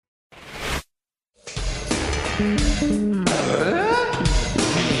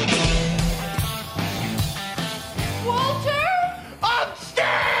Walter?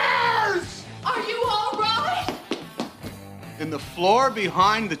 Upstairs! Are you all right? In the floor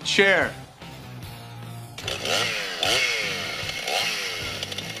behind the chair.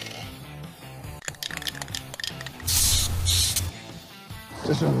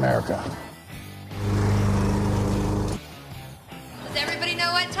 This is America. Does everybody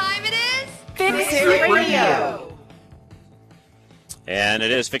know what time it is? Fix It Radio. And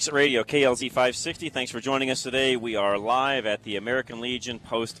it is Fix It Radio, KLZ 560. Thanks for joining us today. We are live at the American Legion,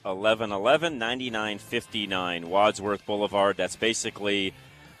 post 1111, 9959 Wadsworth Boulevard. That's basically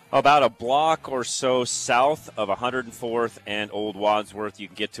about a block or so south of 104th and Old Wadsworth. You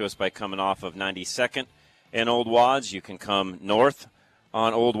can get to us by coming off of 92nd and Old Wads. You can come north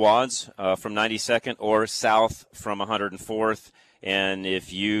on Old Wads from 92nd or south from 104th. And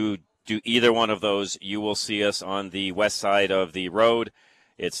if you do either one of those, you will see us on the west side of the road.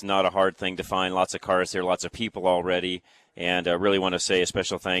 It's not a hard thing to find. Lots of cars here, lots of people already. And I really want to say a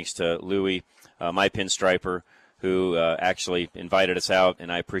special thanks to Louie, my pinstriper, who actually invited us out,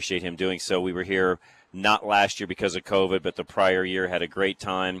 and I appreciate him doing so. We were here not last year because of COVID, but the prior year, had a great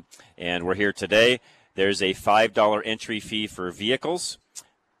time, and we're here today. There's a $5 entry fee for vehicles.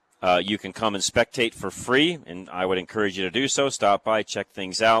 You can come and spectate for free, and I would encourage you to do so. Stop by, check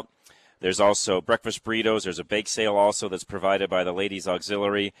things out. There's also breakfast burritos. There's a bake sale also that's provided by the Ladies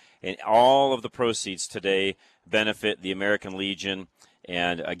Auxiliary. And all of the proceeds today benefit the American Legion.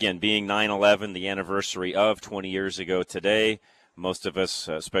 And, again, being 9/11, the anniversary of 20 years ago today, most of us,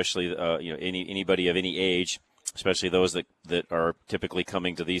 especially anybody of any age, especially those that are typically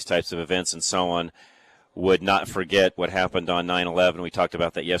coming to these types of events and so on, would not forget what happened on 9/11. We talked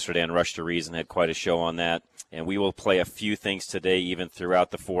about that yesterday on Rush to Reason, had quite a show on that. And we will play a few things today, even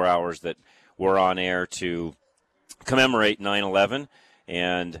throughout the 4 hours that we're on air, to commemorate 9/11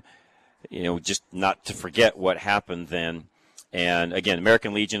 and, just not to forget what happened then. And, again,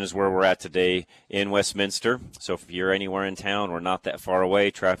 American Legion is where we're at today in Westminster. So if you're anywhere in town, we're not that far away.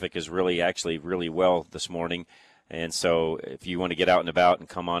 Traffic is really well this morning. And so if you want to get out and about and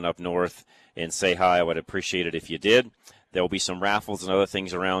come on up north and say hi, I would appreciate it if you did. There will be some raffles and other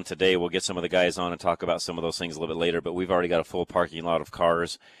things around today. We'll get some of the guys on and talk about some of those things a little bit later, but we've already got a full parking lot of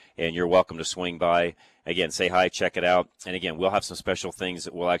cars, and you're welcome to swing by. Again, say hi, check it out. And, again, we'll have some special things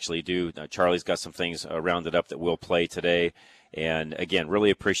that we'll actually do. Charlie's got some things rounded up that we'll play today. And, again, really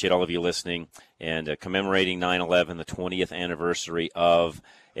appreciate all of you listening and commemorating 9/11, the 20th anniversary of.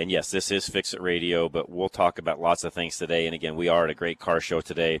 And, yes, this is Fix It Radio, but we'll talk about lots of things today. And, again, we are at a great car show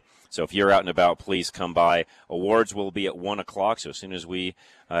today. So if you're out and about, please come by. Awards will be at 1 o'clock, so as soon as we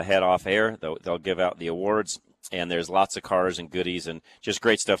head off air, they'll give out the awards. And there's lots of cars and goodies and just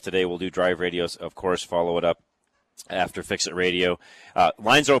great stuff today. We'll do drive radios, of course, follow it up after Fix It Radio.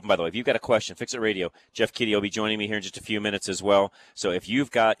 Lines are open, by the way. If you've got a question, Fix It Radio. Jeff Kitty will be joining me here in just a few minutes as well. So if you've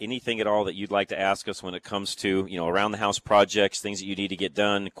got anything at all that you'd like to ask us when it comes to, around-the-house projects, things that you need to get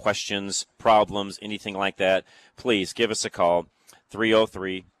done, questions, problems, anything like that, please give us a call,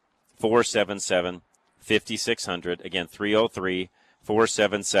 303-477-5600. Again,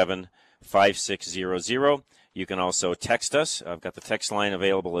 303-477-5600. You can also text us. I've got the text line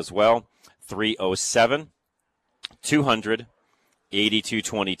available as well,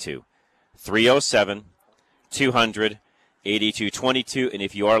 307-200-8222. 307-200-8222. And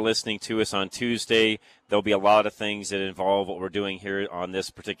if you are listening to us on Tuesday, there'll be a lot of things that involve what we're doing here on this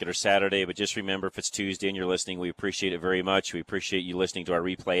particular Saturday. But just remember, if it's Tuesday and you're listening, we appreciate it very much. We appreciate you listening to our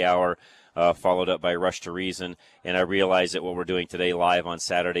replay hour, followed up by Rush to Reason. And I realize that what we're doing today live on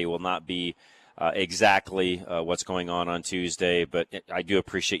Saturday will not be exactly what's going on Tuesday, but I do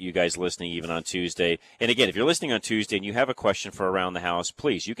appreciate you guys listening even on Tuesday. And again, if you're listening on Tuesday and you have a question for Around the House,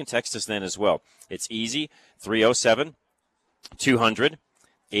 please, you can text us then as well. It's easy,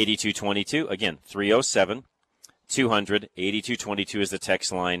 307-200-8222. Again, 307-200-8222 is the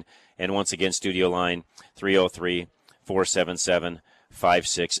text line. And once again, studio line,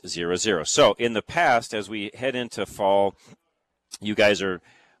 303-477-5600. So in the past, as we head into fall, you guys are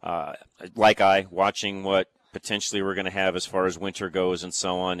watching what potentially we're going to have as far as winter goes and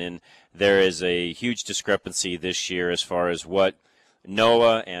so on. And there is a huge discrepancy this year as far as what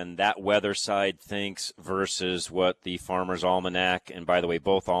NOAA and that weather side thinks versus what the Farmer's Almanac, and by the way,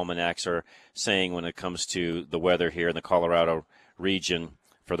 both almanacs are saying when it comes to the weather here in the Colorado region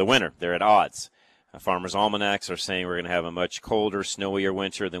for the winter. They're at odds. Farmer's Almanacs are saying we're going to have a much colder, snowier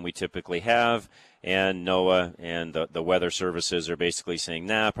winter than we typically have. And NOAA and the weather services are basically saying,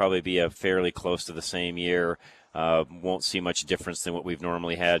 probably be a fairly close to the same year. Won't see much difference than what we've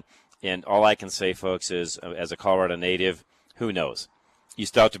normally had. And all I can say, folks, is as a Colorado native, who knows? You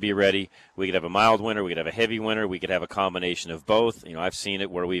still have to be ready. We could have a mild winter. We could have a heavy winter. We could have a combination of both. I've seen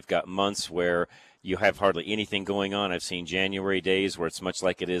it where we've got months where you have hardly anything going on. I've seen January days where it's much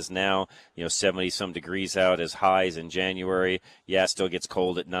like it is now, 70-some degrees out as highs in January. Yeah, it still gets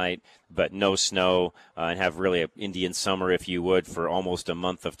cold at night, but no snow, and have really an Indian summer, if you would, for almost a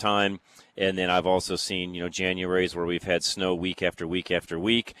month of time. And then I've also seen, Januaries where we've had snow week after week after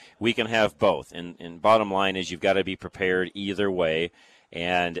week. We can have both. And bottom line is you've got to be prepared either way.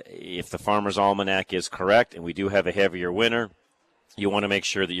 And if the Farmer's Almanac is correct and we do have a heavier winter, you want to make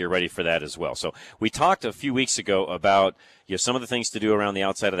sure that you're ready for that as well. So we talked a few weeks ago about some of the things to do around the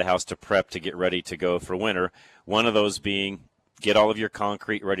outside of the house to prep to get ready to go for winter. One of those being get all of your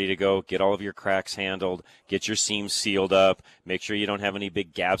concrete ready to go, get all of your cracks handled, get your seams sealed up, make sure you don't have any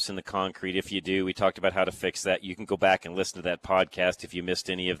big gaps in the concrete. If you do, we talked about how to fix that. You can go back and listen to that podcast if you missed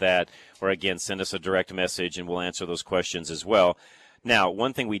any of that, or again, send us a direct message and we'll answer those questions as well. Now,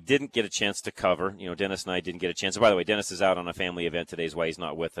 one thing we didn't get a chance to cover, Dennis and I didn't get a chance. By the way, Dennis is out on a family event today, is why he's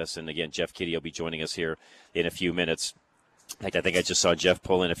not with us. And again, Jeff Kitty will be joining us here in a few minutes. In fact, I think I just saw Jeff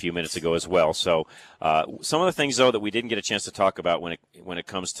pull in a few minutes ago as well. So some of the things, though, that we didn't get a chance to talk about when it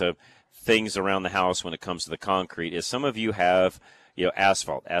comes to things around the house, when it comes to the concrete, is some of you have,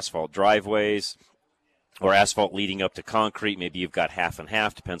 asphalt driveways, or asphalt leading up to concrete. Maybe you've got half and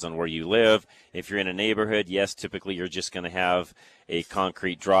half, depends on where you live. If you're in a neighborhood, yes, typically you're just going to have a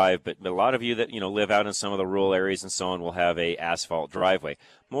concrete drive, but a lot of you that live out in some of the rural areas and so on will have a asphalt driveway.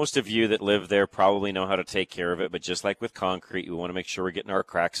 Most of you that live there probably know how to take care of it, but just like with concrete, we want to make sure we're getting our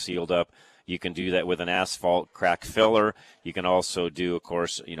cracks sealed up. You can do that with an asphalt crack filler. You can also do, of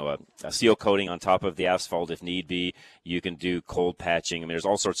course, a seal coating on top of the asphalt if need be. You can do cold patching. There's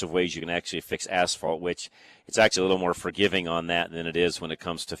all sorts of ways you can actually fix asphalt, which it's actually a little more forgiving on that than it is when it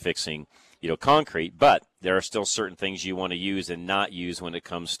comes to fixing, concrete. But there are still certain things you want to use and not use when it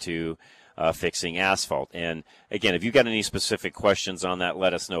comes to fixing asphalt. And again, if you've got any specific questions on that,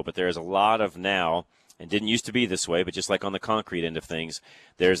 let us know. But there's a lot of now, and didn't used to be this way, but just like on the concrete end of things,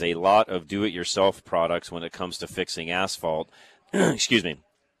 there's a lot of do-it-yourself products when it comes to fixing asphalt, excuse me,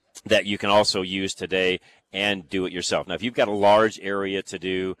 that you can also use today and do it yourself. Now, if you've got a large area to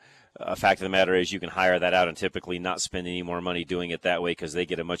do, a fact of the matter is you can hire that out and typically not spend any more money doing it that way because they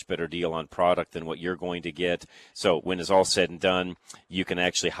get a much better deal on product than what you're going to get. So when it's all said and done, you can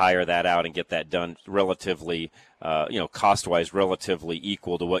actually hire that out and get that done relatively, cost-wise relatively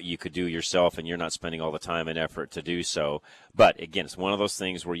equal to what you could do yourself, and you're not spending all the time and effort to do so. But, again, it's one of those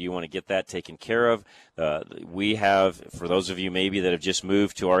things where you want to get that taken care of. We have, for those of you maybe that have just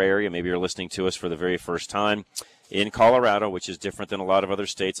moved to our area, maybe you're listening to us for the very first time, in Colorado, which is different than a lot of other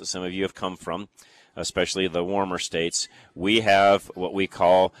states that some of you have come from, especially the warmer states, we have what we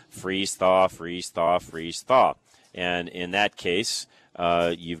call freeze-thaw, freeze-thaw, freeze-thaw. And in that case,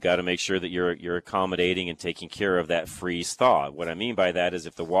 you've got to make sure that you're accommodating and taking care of that freeze-thaw. What I mean by that is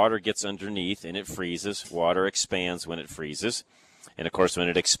if the water gets underneath and it freezes, water expands when it freezes. And, of course, when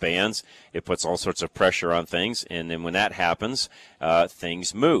it expands, it puts all sorts of pressure on things. And then when that happens,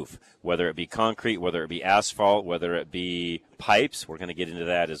 things move, whether it be concrete, whether it be asphalt, whether it be pipes. We're going to get into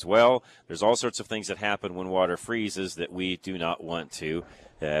that as well. There's all sorts of things that happen when water freezes that we do not want to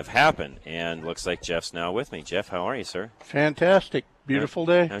have happen. And looks like Jeff's now with me. Jeff, how are you, sir? Fantastic. Beautiful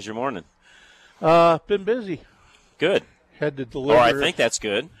day. How's your morning? Been busy. Good. Had to deliver. I think that's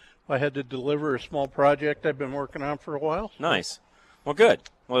good. I had to deliver a small project I've been working on for a while. So. Nice. Well, good.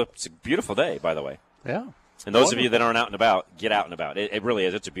 Well, it's a beautiful day, by the way. Yeah. And those of you that aren't out and about, get out and about. It really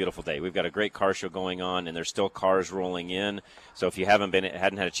is. It's a beautiful day. We've got a great car show going on, and there's still cars rolling in. So if you hadn't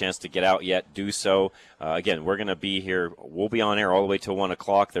had a chance to get out yet, do so. Again, we're going to be here. We'll be on air all the way till 1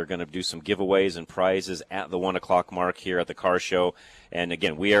 o'clock. They're going to do some giveaways and prizes at the 1 o'clock mark here at the car show. And,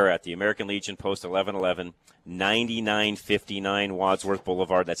 again, we are at the American Legion Post 1111, 9959 Wadsworth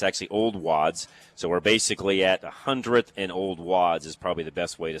Boulevard. That's actually Old Wads. So we're basically at 100th and Old Wads is probably the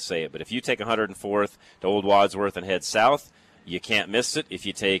best way to say it. But if you take 104th to Old Wadsworth and head south, you can't miss it. If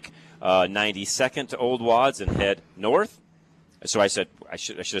you take 92nd to Old Wads and head north, so I should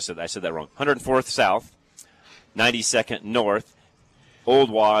have said that wrong. 104th south, 92nd north,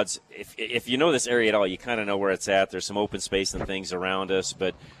 Old Wads. If you know this area at all, you kind of know where it's at. There's some open space and things around us,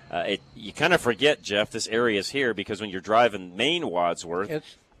 but you kind of forget, Jeff, this area is here because when you're driving main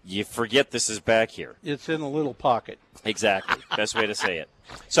Wadsworth, you forget this is back here. It's in a little pocket. Exactly. Best way to say it.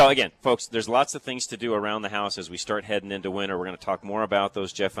 So, again, folks, there's lots of things to do around the house as we start heading into winter. We're going to talk more about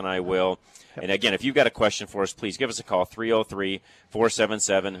those. Jeff and I will. And, again, if you've got a question for us, please give us a call,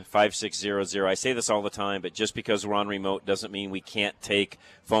 303-477-5600. I say this all the time, but just because we're on remote doesn't mean we can't take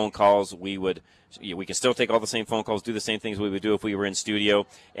phone calls. We can still take all the same phone calls, do the same things we would do if we were in studio.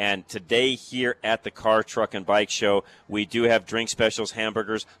 And today here at the Car, Truck, and Bike Show, we do have drink specials,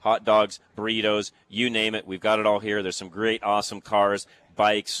 hamburgers, hot dogs, burritos, you name it. We've got it all here. There's some great, awesome cars,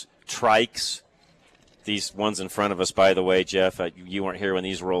 bikes, trikes. These ones in front of us, by the way, Jeff, you weren't here when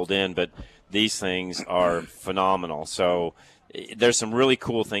these rolled in, but these things are phenomenal. So there's some really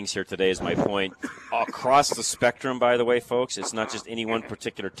cool things here today is my point. Across the spectrum, by the way, folks, it's not just any one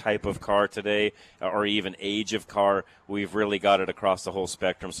particular type of car today or even age of car. We've really got it across the whole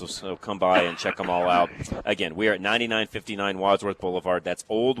spectrum, so come by and check them all out. Again, we are at 9959 Wadsworth Boulevard. That's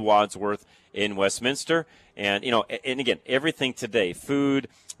Old Wadsworth in Westminster. And, and again, everything today, food,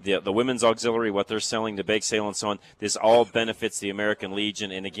 the women's auxiliary, what they're selling, the bake sale and so on, this all benefits the American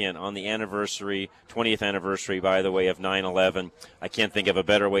Legion. And again, on the 20th anniversary, by the way, of 9/11, I can't think of a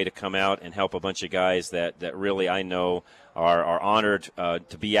better way to come out and help a bunch of guys that really I know are honored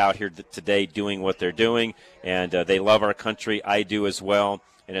to be out here today doing what they're doing. And they love our country. I do as well.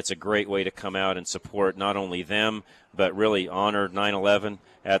 And it's a great way to come out and support not only them, but really honor 9/11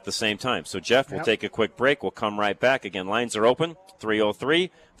 at the same time. So, Jeff, we'll take a quick break. We'll come right back. Again, lines are open,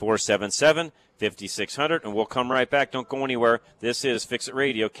 303-477-5600, and we'll come right back. Don't go anywhere. This is Fix It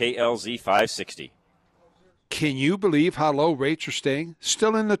Radio, KLZ 560. Can you believe how low rates are staying?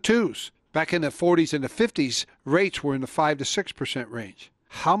 Still in the twos. Back in the 40s and the 50s, rates were in the 5 to 6% range.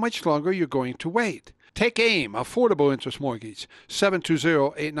 How much longer are you going to wait? Take AIM, Affordable Interest Mortgage,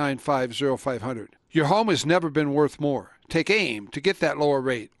 720-895-0500. Your home has never been worth more. Take AIM to get that lower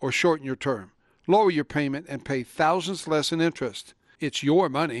rate or shorten your term. Lower your payment and pay thousands less in interest. It's your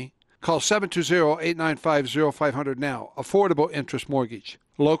money. Call 720-895-0500 now. Affordable Interest Mortgage.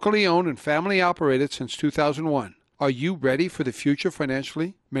 Locally owned and family operated since 2001. Are you ready for the future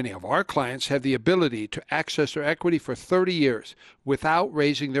financially? Many of our clients have the ability to access their equity for 30 years without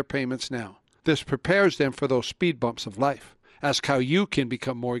raising their payments now. This prepares them for those speed bumps of life. Ask how you can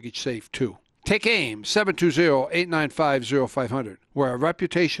become mortgage safe too. Take AIM, 720-895-0500, where a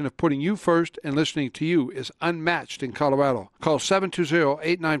reputation of putting you first and listening to you is unmatched in Colorado. Call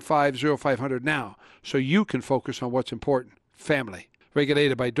 720-895-0500 now so you can focus on what's important, family.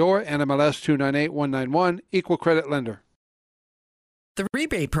 Regulated by DORA, NMLS 298191, Equal Credit Lender. The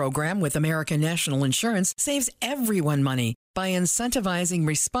rebate program with American National Insurance saves everyone money by incentivizing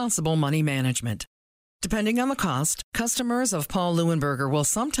responsible money management. Depending on the cost, customers of Paul Leuenberger will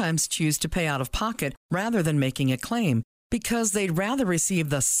sometimes choose to pay out of pocket rather than making a claim because they'd rather receive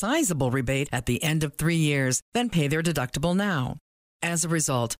the sizable rebate at the end of 3 years than pay their deductible now. As a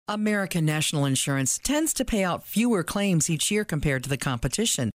result, American National Insurance tends to pay out fewer claims each year compared to the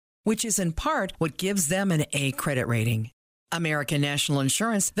competition, which is in part what gives them an A credit rating. American National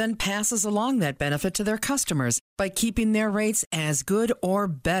Insurance then passes along that benefit to their customers by keeping their rates as good or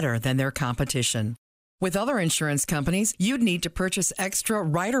better than their competition. With other insurance companies, you'd need to purchase extra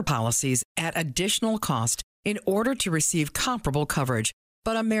rider policies at additional cost in order to receive comparable coverage,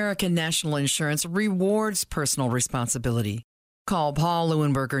 but American National Insurance rewards personal responsibility. Call Paul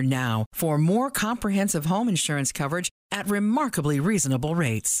Leuenberger now for more comprehensive home insurance coverage at remarkably reasonable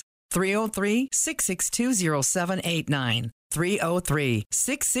rates. 303-662-0789.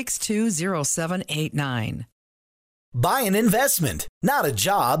 303-662-0789. Buy an investment, not a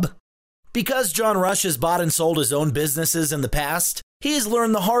job. Because John Rush has bought and sold his own businesses in the past, he's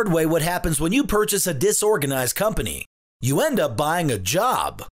learned the hard way what happens when you purchase a disorganized company. You end up buying a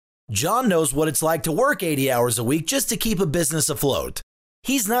job. John knows what it's like to work 80 hours a week just to keep a business afloat.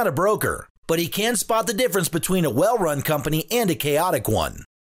 He's not a broker, but he can spot the difference between a well-run company and a chaotic one.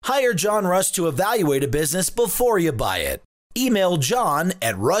 Hire John Rush to evaluate a business before you buy it. Email John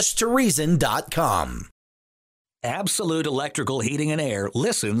at rushtoreason.com. Absolute Electrical Heating and Air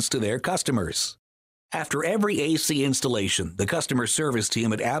listens to their customers. After every AC installation, the customer service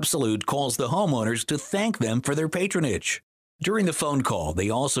team at Absolute calls the homeowners to thank them for their patronage. During the phone call, they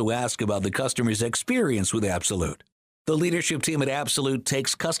also ask about the customer's experience with Absolute. The leadership team at Absolute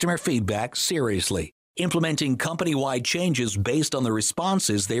takes customer feedback seriously, implementing company-wide changes based on the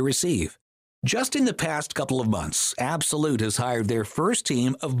responses they receive. Just in the past couple of months, Absolute has hired their first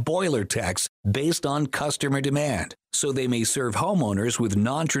team of boiler techs based on customer demand, so they may serve homeowners with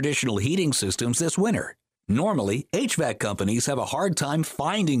non-traditional heating systems this winter. Normally, HVAC companies have a hard time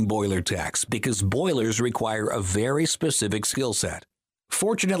finding boiler techs because boilers require a very specific skill set.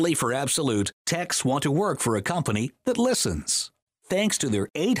 Fortunately for Absolute, techs want to work for a company that listens. Thanks to their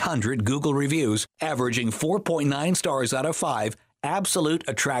 800 Google reviews, averaging 4.9 stars out of 5, Absolute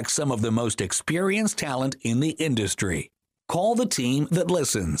attracts some of the most experienced talent in the industry. Call the team that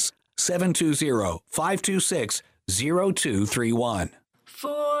listens. 720-526-0231.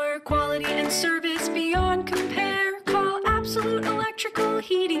 For quality and service beyond compare, call Absolute Electrical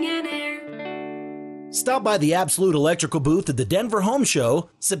Heating and Air. Stop by the Absolute Electrical booth at the Denver Home Show,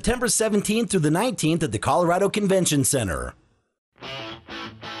 September 17th through the 19th at the Colorado Convention Center.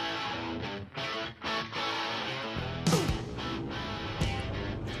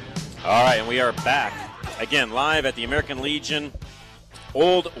 All right, and we are back again live at the American Legion,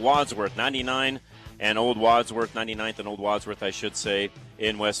 Old Wadsworth 99 and Old Wadsworth 99th and Old Wadsworth, I should say,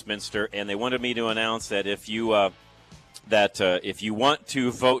 in Westminster. And they wanted me to announce that if you want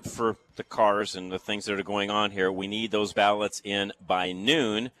to vote for the cars and the things that are going on here, we need those ballots in by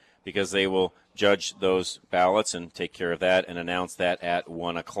noon, because they will judge those ballots and take care of that and announce that at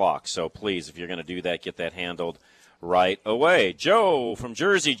 1 o'clock. So please, if you're going to do that, get that handled right away. Joe from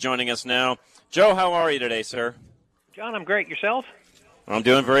Jersey joining us now. Joe, how are you today, sir? John, I'm great. Yourself? I'm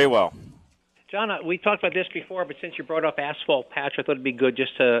doing very well. John, we talked about this before, but since you brought up asphalt patch, I thought it'd be good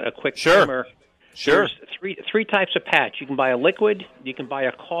just a quick Sure. primer. Sure. There's three types of patch. You can buy a liquid, you can buy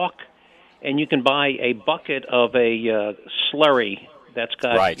a caulk, and you can buy a bucket of a slurry that's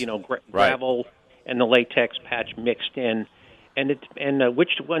got gravel and the latex patch mixed in. And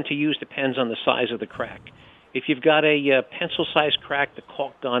which one to use depends on the size of the crack. If you've got a pencil-sized crack, the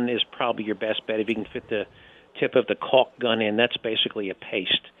caulk gun is probably your best bet. If you can fit the tip of the caulk gun in, that's basically a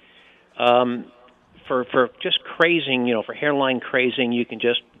paste. For just crazing, for hairline crazing, you can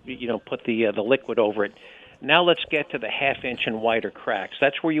just put the liquid over it. Now let's get to the half-inch and wider cracks.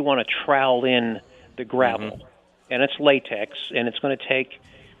 That's where you want to trowel in the gravel, and it's latex, and it's going to take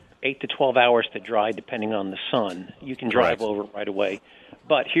 8 to 12 hours to dry, depending on the sun. You can drive over it right away.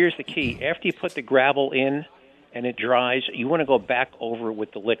 But here's the key: after you put the gravel in and it dries, you want to go back over it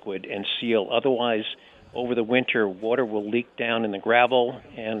with the liquid and seal. Otherwise, over the winter, water will leak down in the gravel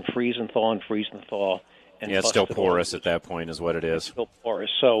and freeze and thaw and freeze and thaw. And it's still porous at that point, is what it is. It's still porous.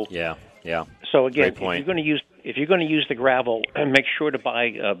 So yeah. So again, Great point. if you're going to use the gravel, make sure to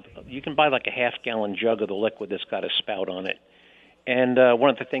buy. You can buy like a half-gallon jug of the liquid that's got a spout on it. And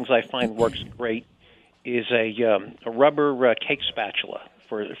one of the things I find works great is a rubber cake spatula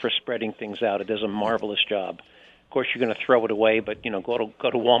for spreading things out. It does a marvelous job. Of course, you're going to throw it away, but go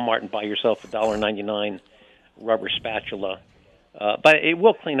to Walmart and buy yourself a $1.99 rubber spatula. But it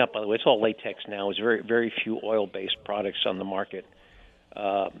will clean up, by the way. It's all latex now. There's very, very few oil-based products on the market.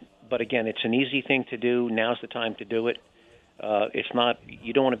 But again, it's an easy thing to do. Now's the time to do it. It's not.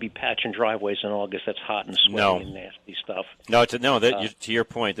 You don't want to be patching driveways in August. That's hot and sweaty and nasty stuff. To your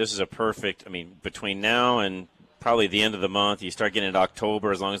point, this is a perfect. I mean, between now and probably the end of the month, you start getting into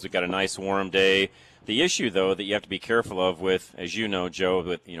October. As long as we've got a nice warm day. The issue, though, that you have to be careful of with, as you know, Joe,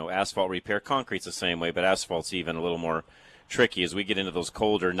 with asphalt repair, concrete's the same way, but asphalt's even a little more tricky. As we get into those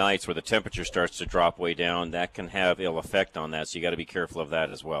colder nights where the temperature starts to drop way down, that can have ill effect on that. So you got to be careful of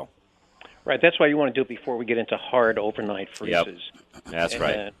that as well. Right. That's why you want to do it before we get into hard overnight freezes. Yep. That's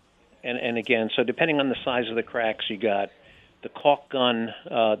right. And again, so depending on the size of the cracks, you got the caulk gun,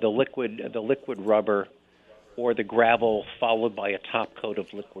 the liquid rubber, or the gravel followed by a top coat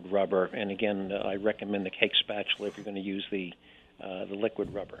of liquid rubber. And again, I recommend the cake spatula if you're going to use the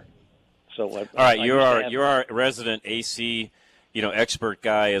liquid rubber. So all right, you're our resident AC, expert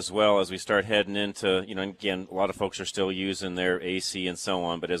guy as well. As we start heading into, again, a lot of folks are still using their AC and so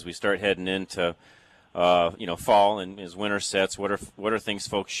on. But as we start heading into, fall and as winter sets, what are things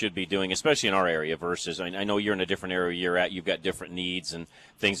folks should be doing, especially in our area versus, I know you're in a different area you're at. You've got different needs and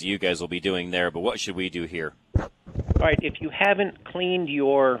things that you guys will be doing there. But what should we do here? All right, if you haven't cleaned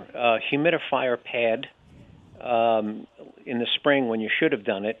your humidifier pad in the spring when you should have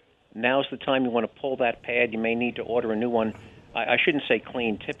done it, now's the time you want to pull that pad. You may need to order a new one. I shouldn't say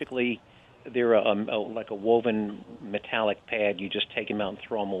clean. Typically, they're like a woven metallic pad. You just take them out and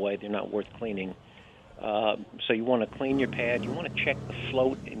throw them away. They're not worth cleaning. So you want to clean your pad. You want to check the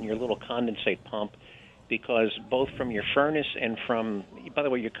float in your little condensate pump, because both from your furnace and by the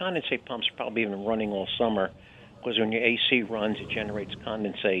way, your condensate pump's probably even running all summer, because when your AC runs, it generates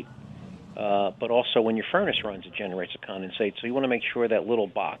condensate. But also when your furnace runs, it generates a condensate. So you want to make sure that little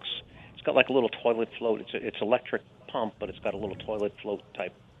box, it's got like a little toilet float. It's electric pump, but it's got a little toilet float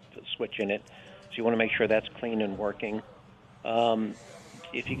type switch in it. So you want to make sure that's clean and working.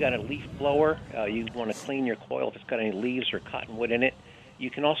 If you got a leaf blower, you want to clean your coil if it's got any leaves or cottonwood in it. You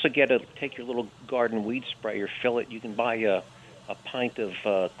can also take your little garden weed sprayer, fill it. You can buy a pint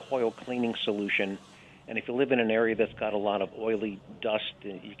of coil cleaning solution. And if you live in an area that's got a lot of oily dust,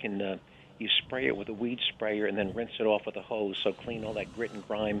 you can you spray it with a weed sprayer and then rinse it off with a hose, so clean all that grit and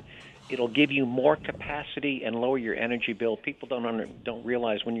grime. It'll give you more capacity and lower your energy bill. People don't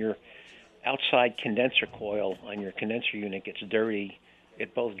realize when your outside condenser coil on your condenser unit gets dirty,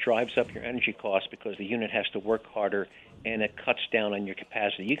 it both drives up your energy costs because the unit has to work harder, and it cuts down on your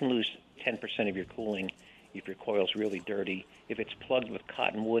capacity. You can lose 10% of your cooling if your coil's really dirty. If it's plugged with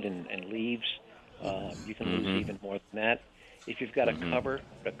cottonwood and leaves, you can lose even more than that. If you've got a cover,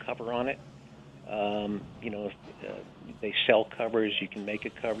 put a cover on it. If they sell covers, you can make a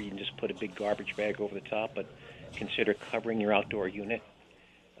cover. You can just put a big garbage bag over the top, but consider covering your outdoor unit.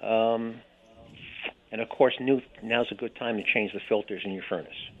 And, of course, now's a good time to change the filters in your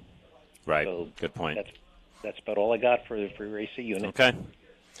furnace. Right. So good point. That's about all I got for your AC unit. Okay.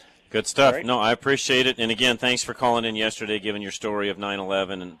 Good stuff. Right. No, I appreciate it. And, again, thanks for calling in yesterday, giving your story of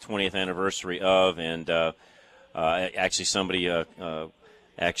 9/11 and 20th anniversary of. And actually somebody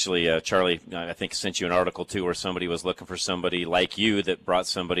Charlie, I think, sent you an article, too, where somebody was looking for somebody like you that brought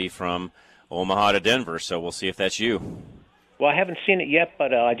somebody from Omaha to Denver. So we'll see if that's you. Well, I haven't seen it yet,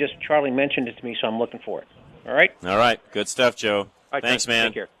 but Charlie mentioned it to me, so I'm looking for it. All right? All right. Good stuff, Joe. All right, thanks, man.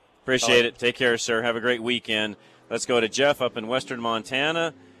 Take care. Appreciate it. Take care, sir. Have a great weekend. Let's go to Jeff up in western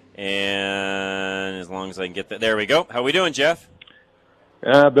Montana. And as long as I can get that. There we go. How we doing, Jeff?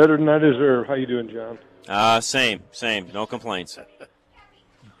 Better than I deserve. How you doing, John? Same. No complaints.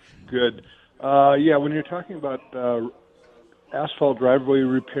 Good. When you're talking about asphalt driveway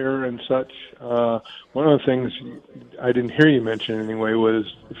repair and such, one of the things I didn't hear you mention anyway was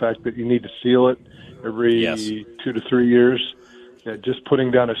the fact that you need to seal it every 2 to 3 years. Yeah, just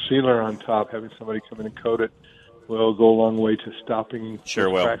putting down a sealer on top, having somebody come in and coat it, will go a long way to stopping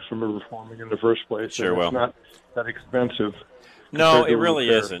cracks from ever forming in the first place. Sure will. It's not that expensive. No, it really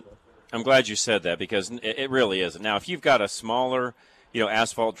isn't. I'm glad you said that because it really isn't. Now, if you've got a smaller,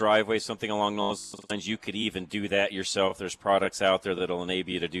 asphalt driveway, something along those lines, you could even do that yourself. There's products out there that'll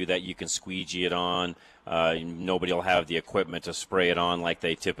enable you to do that. You can squeegee it on. Nobody will have the equipment to spray it on like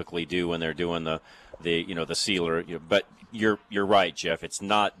they typically do when they're doing the sealer. But you're right, Jeff. It's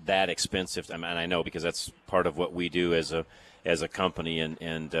not that expensive. I mean, I know because that's part of what we do as a company, and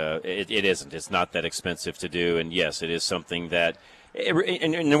it isn't. It's not that expensive to do. And yes, it is something that.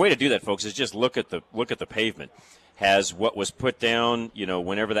 And the way to do that, folks, is just look at the pavement. Has what was put down,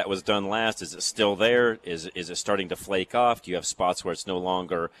 whenever that was done last, is it still there? Is it starting to flake off? Do you have spots where it's no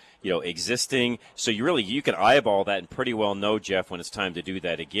longer, existing? So you can eyeball that and pretty well know, Jeff, when it's time to do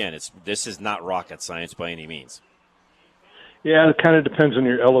that again. This is not rocket science by any means. Yeah, it kind of depends on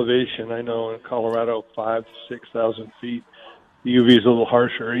your elevation. I know in Colorado, 5,000 to 6,000 feet, the UV is a little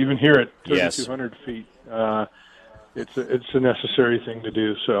harsher. Even here at 3,200 feet, it's a necessary thing to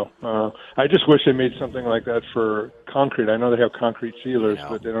do. So I just wish they made something like that for concrete. I know they have concrete sealers,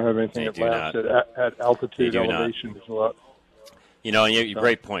 but they don't have anything that lasts at altitude elevation as well.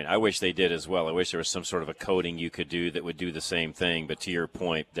 Great point. I wish they did as well. I wish there was some sort of a coating you could do that would do the same thing. But to your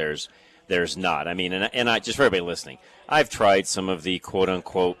point, there's not. I mean, and I just for everybody listening, I've tried some of the quote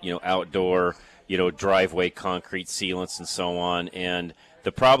unquote outdoor driveway concrete sealants and so on, and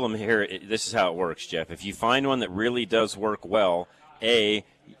the problem here, this is how it works, Jeff. If you find one that really does work well,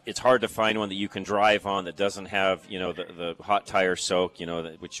 it's hard to find one that you can drive on that doesn't have, the hot tire soak,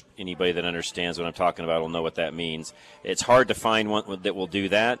 which anybody that understands what I'm talking about will know what that means. It's hard to find one that will do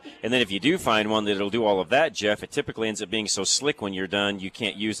that. And then if you do find one that'll do all of that, Jeff, it typically ends up being so slick when you're done, you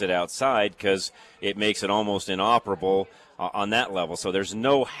can't use it outside because it makes it almost inoperable on that level. So there's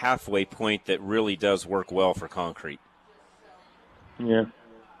no halfway point that really does work well for concrete. Yeah.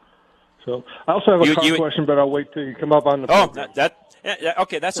 So I also have a question, but I'll wait till you come up on the program.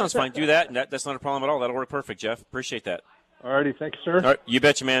 Okay, that sounds fine. Do that, and that's not a problem at all. That'll work perfect, Jeff. Appreciate that. All righty. Thank you, sir. All right, you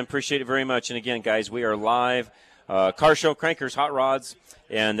betcha, man. Appreciate it very much. And again, guys, we are live. Car show, Crankers, Hot Rods,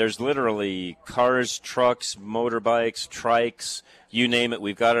 and there's literally cars, trucks, motorbikes, trikes, you name it.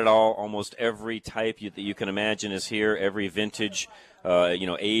 We've got it all. Almost every type that you can imagine is here. Every vintage,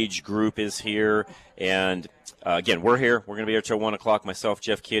 age group is here. And again, we're here. We're going to be here till 1 o'clock. Myself,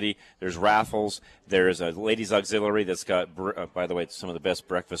 Jeff Kitty. There's raffles. There's a ladies' auxiliary that's got, by the way, some of the best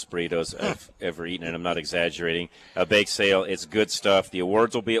breakfast burritos I've ever eaten, and I'm not exaggerating. A bake sale. It's good stuff. The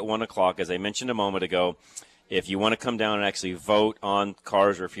awards will be at 1 o'clock, as I mentioned a moment ago. If you want to come down and actually vote on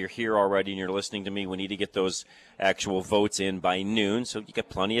cars, or if you're here already and you're listening to me, we need to get those actual votes in by noon. So you got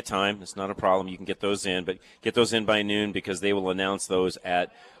plenty of time. It's not a problem. You can get those in, but get those in by noon because they will announce those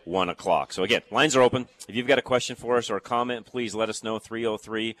at 1 o'clock. So again, lines are open. If you've got a question for us or a comment, please let us know.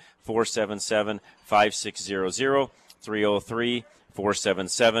 303-477-5600.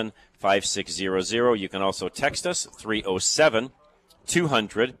 303-477-5600. You can also text us,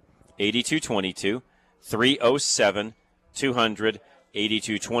 307-200-8222,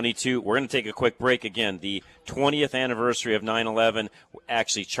 307-200-8222. We're going to take a quick break again. The 20th anniversary of 9/11.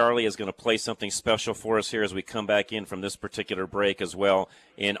 Actually, Charlie is going to play something special for us here as we come back in from this particular break as well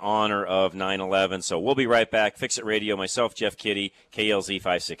in honor of 9/11. So we'll be right back. Fix It Radio, myself, Jeff Kitty, KLZ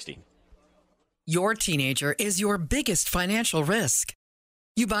 560. Your teenager is your biggest financial risk.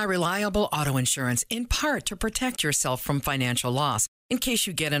 You buy reliable auto insurance in part to protect yourself from financial loss in case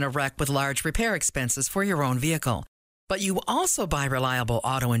you get in a wreck with large repair expenses for your own vehicle. But you also buy reliable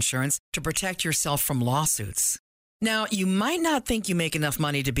auto insurance to protect yourself from lawsuits. Now, you might not think you make enough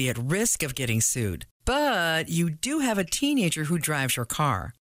money to be at risk of getting sued, but you do have a teenager who drives your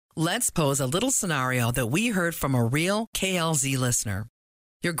car. Let's pose a little scenario that we heard from a real KLZ listener.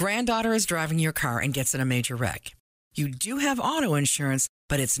 Your granddaughter is driving your car and gets in a major wreck. You do have auto insurance,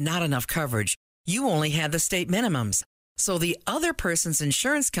 but it's not enough coverage. You only had the state minimums. So the other person's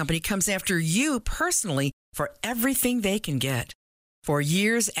insurance company comes after you personally for everything they can get. For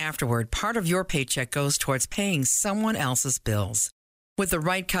years afterward, part of your paycheck goes towards paying someone else's bills. With the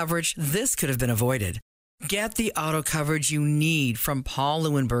right coverage, this could have been avoided. Get the auto coverage you need from Paul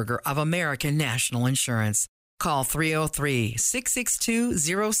Leuenberger of American National Insurance. Call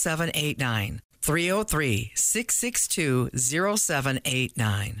 303-662-0789.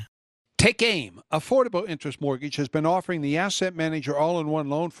 303-662-0789. Take AIM. Affordable Interest Mortgage has been offering the Asset Manager all-in-one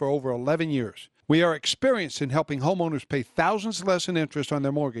loan for over 11 years. We are experienced in helping homeowners pay thousands less in interest on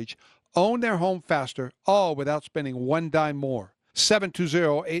their mortgage, own their home faster, all without spending one dime more.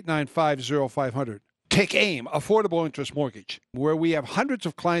 720-895-0500. Take AIM, Affordable Interest Mortgage, where we have hundreds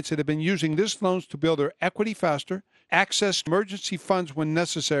of clients that have been using this loans to build their equity faster, access emergency funds when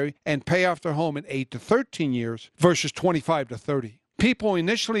necessary, and pay off their home in 8 to 13 years versus 25 to 30. People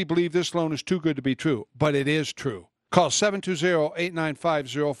initially believe this loan is too good to be true, but it is true. Call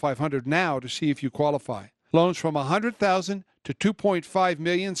 720-895-0500 now to see if you qualify. Loans from $100,000 to $2.5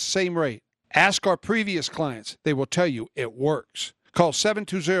 million, same rate. Ask our previous clients. They will tell you it works. Call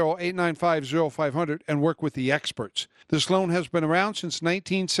 720-895-0500 and work with the experts. This loan has been around since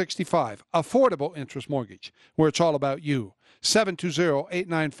 1965. Affordable Interest Mortgage, where it's all about you.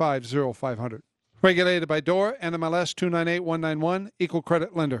 720-895-0500. Regulated by DORA, NMLS 298191, Equal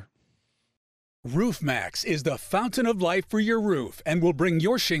Credit Lender. RoofMax is the fountain of life for your roof and will bring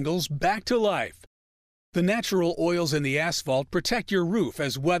your shingles back to life. The natural oils in the asphalt protect your roof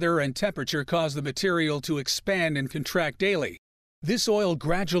as weather and temperature cause the material to expand and contract daily. This oil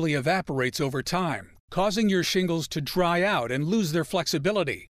gradually evaporates over time, causing your shingles to dry out and lose their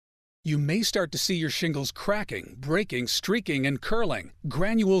flexibility. You may start to see your shingles cracking, breaking, streaking, and curling.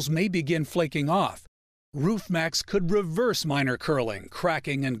 Granules may begin flaking off. RoofMax could reverse minor curling,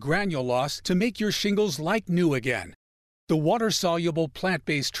 cracking, and granule loss to make your shingles like new again. The water-soluble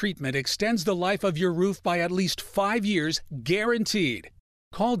plant-based treatment extends the life of your roof by at least 5 years, guaranteed.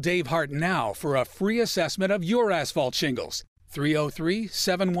 Call Dave Hart now for a free assessment of your asphalt shingles.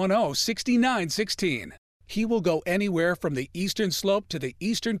 303-710-6916. He will go anywhere from the eastern slope to the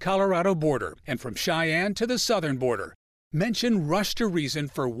eastern Colorado border and from Cheyenne to the southern border. Mention Rush to Reason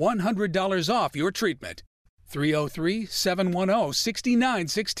for $100 off your treatment.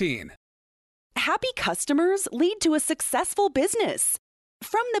 303-710-6916. Happy customers lead to a successful business.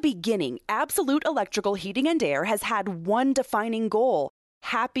 From the beginning, Absolute Electrical Heating and Air has had one defining goal: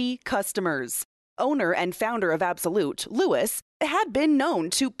 happy customers. Owner and founder of Absolute, Louis, had been known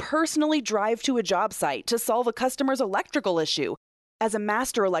to personally drive to a job site to solve a customer's electrical issue. As a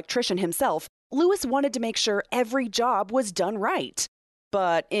master electrician himself, Louis wanted to make sure every job was done right.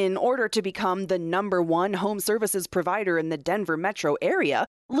 But in order to become the #1 home services provider in the Denver metro area,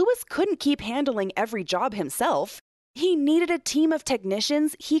 Louis couldn't keep handling every job himself. He needed a team of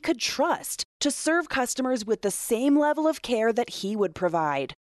technicians he could trust to serve customers with the same level of care that he would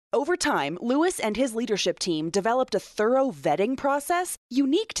provide. Over time, Louis and his leadership team developed a thorough vetting process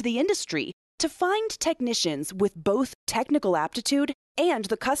unique to the industry to find technicians with both technical aptitude and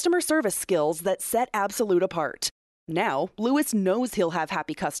the customer service skills that set Absolute apart. Now, Louis knows he'll have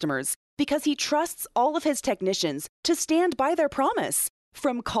happy customers because he trusts all of his technicians to stand by their promise.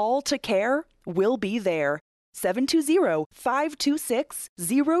 From call to care, we'll be there.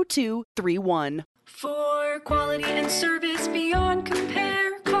 720-526-0231. For quality and service beyond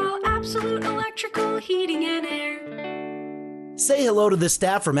compare, call Absolute Electrical Heating and Air. Say hello to the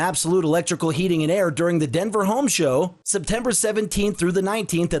staff from Absolute Electrical Heating and Air during the Denver Home Show, September 17th through the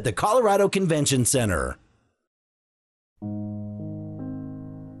 19th at the Colorado Convention Center.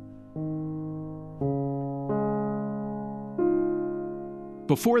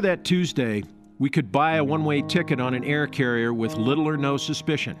 Before that Tuesday, we could buy a one-way ticket on an air carrier with little or no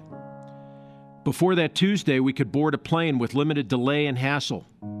suspicion. Before that Tuesday, we could board a plane with limited delay and hassle.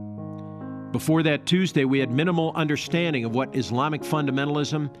 Before that Tuesday, we had minimal understanding of what Islamic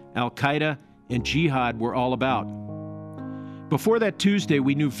fundamentalism, Al-Qaeda, and jihad were all about. Before that Tuesday,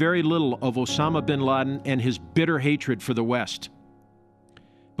 we knew very little of Osama bin Laden and his bitter hatred for the West.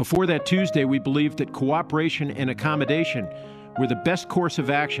 Before that Tuesday, we believed that cooperation and accommodation were the best course of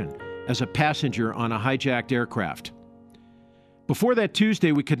action as a passenger on a hijacked aircraft. Before that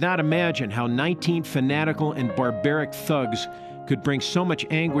Tuesday, we could not imagine how 19 fanatical and barbaric thugs could bring so much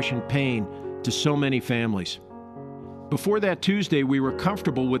anguish and pain to so many families. Before that Tuesday, we were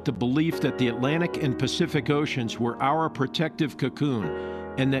comfortable with the belief that the Atlantic and Pacific Oceans were our protective cocoon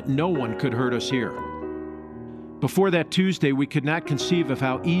and that no one could hurt us here. Before that Tuesday, we could not conceive of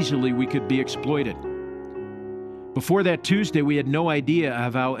how easily we could be exploited. Before that Tuesday, we had no idea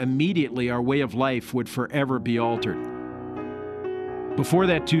of how immediately our way of life would forever be altered. Before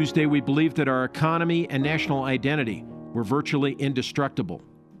that Tuesday, we believed that our economy and national identity were virtually indestructible.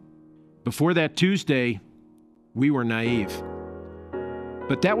 Before that Tuesday, we were naive.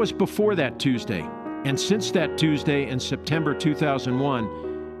 But that was before that Tuesday, and since that Tuesday in September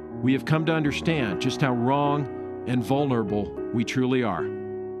 2001, we have come to understand just how wrong and vulnerable we truly are.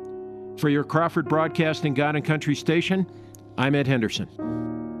 For your Crawford Broadcasting God and Country station, I'm Ed Henderson.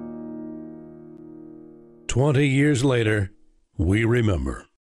 20 years later, we remember.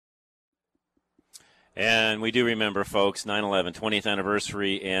 And we do remember, folks, 9/11, 20th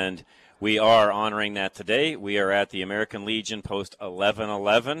anniversary, and we are honoring that today. We are at the American Legion, post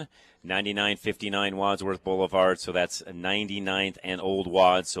 1111, 9959 Wadsworth Boulevard. So that's 99th and Old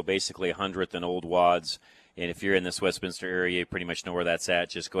Wads, so basically 100th and Old Wads. And if you're in this Westminster area, you pretty much know where that's at.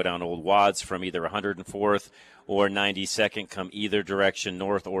 Just go down Old Wads from either 104th or 92nd, come either direction,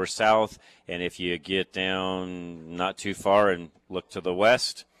 north or south. And if you get down not too far and look to the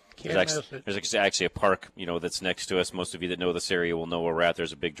west, there's actually a park, that's next to us. Most of you that know this area will know where we're at.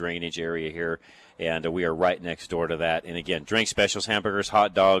 There's a big drainage area here, and we are right next door to that. And again, drink specials, hamburgers,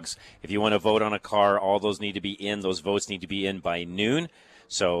 hot dogs. If you want to vote on a car, all those need to be in. Those votes need to be in by noon.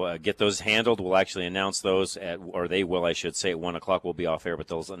 So get those handled. We'll actually announce those they will, I should say, at 1 o'clock. We'll be off air, but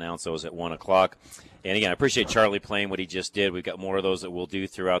they'll announce those at 1 o'clock. And again, I appreciate Charlie playing what he just did. We've got more of those that we'll do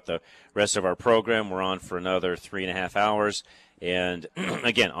throughout the rest of our program. We're on for another 3.5 hours. And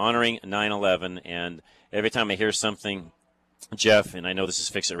again, honoring 9/11. And every time I hear something, Jeff, and I know this is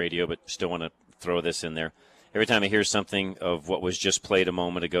Fix It Radio, but still want to throw this in there. Every time I hear something of what was just played a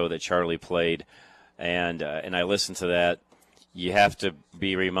moment ago that Charlie played, and I listen to that, you have to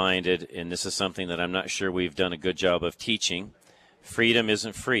be reminded, and this is something that I'm not sure we've done a good job of teaching, freedom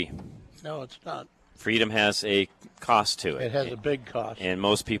isn't free. No, it's not. Freedom has a cost to it. It has a big cost. And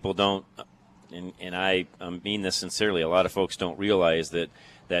most people don't, and I mean this sincerely, a lot of folks don't realize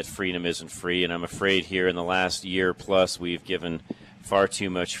that freedom isn't free, and I'm afraid here in the last year plus we've given far too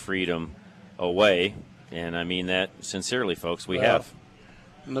much freedom away, and I mean that sincerely, folks. We have.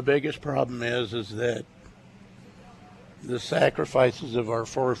 And the biggest problem is that the sacrifices of our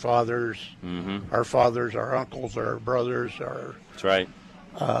forefathers, our fathers, our uncles, our brothers, that's right,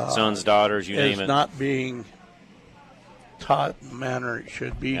 sons, daughters, you name it, is not being taught in the manner it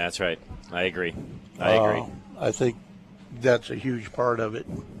should be. That's right. I agree. I think that's a huge part of it.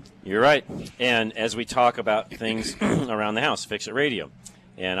 You're right. And as we talk about things around the house, Fix It Radio,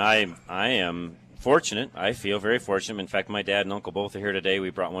 and I am fortunate. I feel very fortunate. In fact, my dad and uncle both are here today. We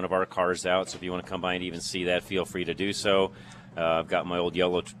brought one of our cars out, so if you want to come by and even see that, feel free to do so. I've got my old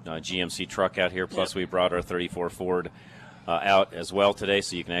yellow GMC truck out here, plus we brought our 34 Ford out as well today,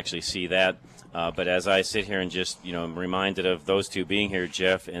 so you can actually see that. But as I sit here and just, I'm reminded of those two being here,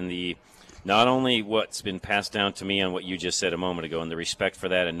 Jeff, and not only what's been passed down to me on what you just said a moment ago, and the respect for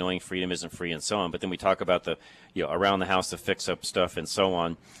that, and knowing freedom isn't free, and so on. But then we talk about the, around the house, the fix-up stuff, and so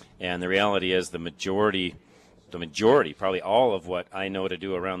on. And the reality is, the majority, probably all of what I know to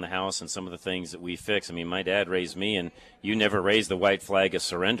do around the house, and some of the things that we fix. I mean, my dad raised me, and you never raised the white flag of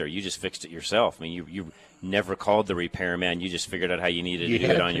surrender. You just fixed it yourself. I mean, you never called the repairman. You just figured out how you needed to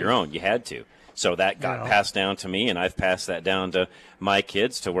do it on your own. You had to. So that got passed down to me, and I've passed that down to my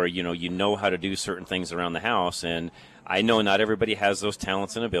kids, to where you know how to do certain things around the house. And I know not everybody has those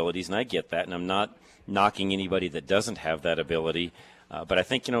talents and abilities, and I get that, and I'm not knocking anybody that doesn't have that ability. But I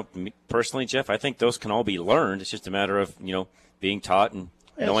think, personally, Jeff, I think those can all be learned. It's just a matter of, being taught and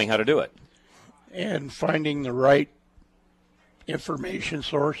knowing how to do it. And finding the right information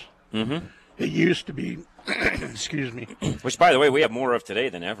source. Mm-hmm. It used to be Excuse me. Which, by the way, we have more of today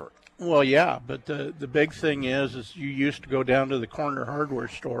than ever. Well, yeah, but the big thing is you used to go down to the corner hardware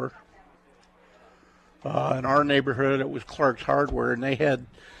store. In our neighborhood, it was Clark's Hardware, and they had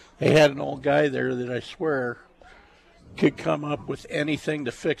an old guy there that I swear could come up with anything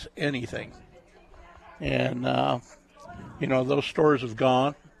to fix anything. And, those stores have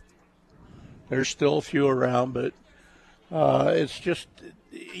gone. There's still a few around, but it's just,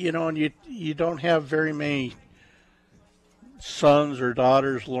 and you don't have very many sons or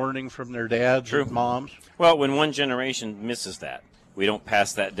daughters learning from their dads or moms. Well, when one generation misses that, we don't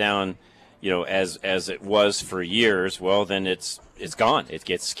pass that down, as it was for years, well, then it's gone. It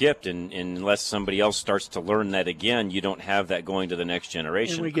gets skipped, and unless somebody else starts to learn that again, you don't have that going to the next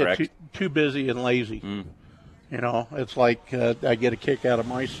generation, and we correct? get too busy and lazy. It's like I get a kick out of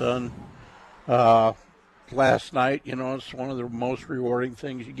my son last night. It's one of the most rewarding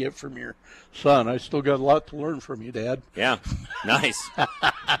things you get from your son. I still got a lot to learn from you, Dad. Yeah, nice.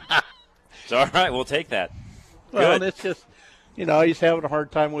 It's all right. We'll take that. Well, Good. it's just, he's having a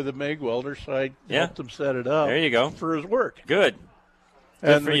hard time with a MIG welder, so I helped him set it up. There you go. For his work. Good.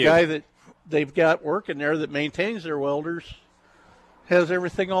 And for the you. guy that they've got working there that maintains their welders has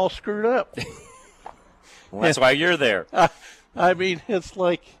everything all screwed up. Well, that's why you're there. I mean, it's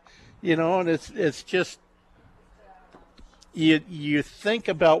like, and it's just, you think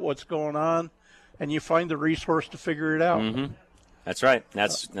about what's going on, and you find the resource to figure it out. Mm-hmm. That's right.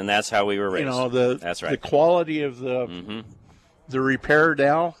 That's how we were raised. That's right. The quality of the repair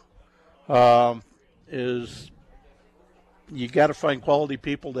now is, you got to find quality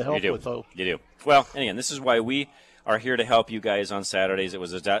people to help with those. You do. Well, and again, this is why we are here to help you guys on Saturdays. It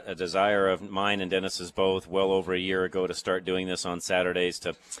was a desire of mine and Dennis's both well over a year ago to start doing this on Saturdays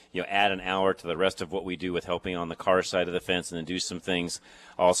to add an hour to the rest of what we do with helping on the car side of the fence and then do some things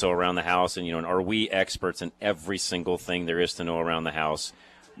also around the house. And, and are we experts in every single thing there is to know around the house?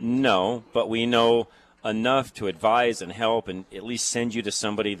 No, but we know enough to advise and help and at least send you to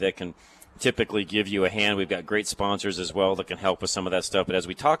somebody that can typically give you a hand. We've got great sponsors as well that can help with some of that stuff. But as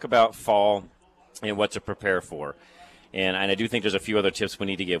we talk about fall and what to prepare for, and I do think there's a few other tips we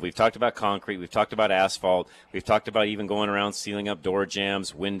need to give. We've talked about concrete. We've talked about asphalt. We've talked about even going around sealing up door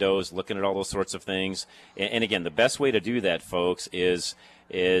jambs, windows, looking at all those sorts of things. And again, the best way to do that, folks, is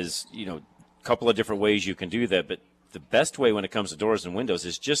a couple of different ways you can do that. But the best way when it comes to doors and windows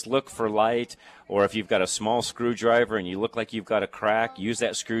is just look for light, or if you've got a small screwdriver and you look like you've got a crack, use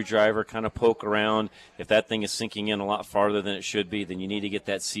that screwdriver, kind of poke around. If that thing is sinking in a lot farther than it should be, then you need to get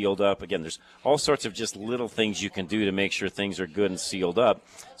that sealed up. Again, there's all sorts of just little things you can do to make sure things are good and sealed up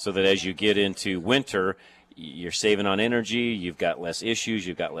so that as you get into winter, you're saving on energy, you've got less issues,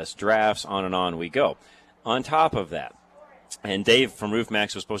 you've got less drafts, on and on we go. On top of that, and Dave from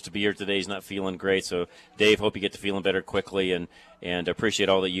RoofMax was supposed to be here today. He's not feeling great. So, Dave, hope you get to feeling better quickly and appreciate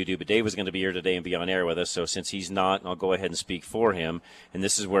all that you do. But Dave was going to be here today and be on air with us. So since he's not, I'll go ahead and speak for him. And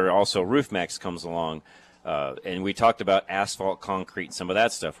this is where also RoofMax comes along. And we talked about asphalt, concrete, and some of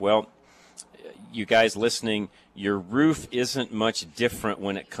that stuff. Well, you guys listening, your roof isn't much different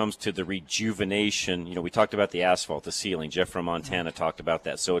when it comes to the rejuvenation. We talked about the asphalt, the ceiling. Jeff from Montana talked about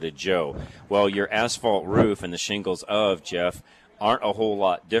that. So did Joe. Well, your asphalt roof and the shingles of, Jeff, aren't a whole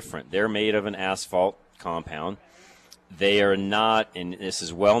lot different. They're made of an asphalt compound. They are not, and this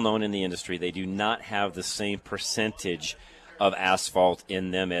is well known in the industry, they do not have the same percentage of asphalt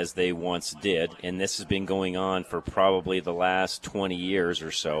in them as they once did, and this has been going on for probably the last 20 years or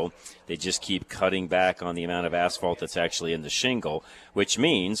so. They just keep cutting back on the amount of asphalt that's actually in the shingle, which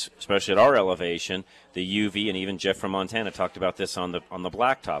means, especially at our elevation, the UV, and even Jeff from Montana talked about this on the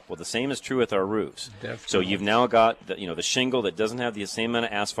blacktop. Well, the same is true with our roofs. Definitely. So you've now got the shingle that doesn't have the same amount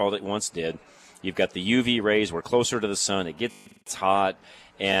of asphalt it once did. You've got the UV rays. We're closer to the sun. It gets hot.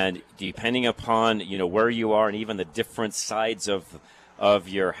 And depending upon, where you are and even the different sides of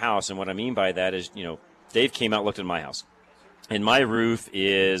your house, and what I mean by that is, Dave came out and looked at my house. And my roof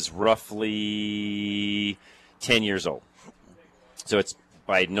is roughly 10 years old. So it's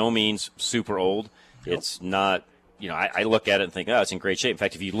by no means super old. Yep. It's not, I look at it and think, oh, it's in great shape. In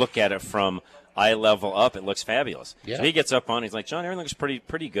fact, if you look at it from eye level up, it looks fabulous. Yeah. So he gets up on it. He's like, John, everything looks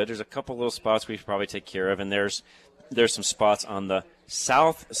pretty good. There's a couple little spots we should probably take care of. And there's some spots on the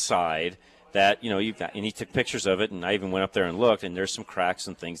south side that, you've got, and he took pictures of it, and I even went up there and looked, and there's some cracks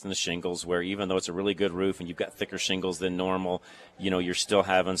and things in the shingles where even though it's a really good roof and you've got thicker shingles than normal, you're still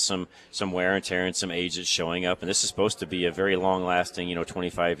having some wear and tear and some age that's showing up. And this is supposed to be a very long-lasting,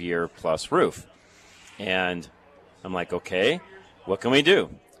 25-year-plus roof. And I'm like, okay, what can we do?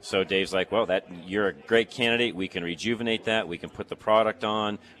 So Dave's like, well, you're a great candidate. We can rejuvenate that. We can put the product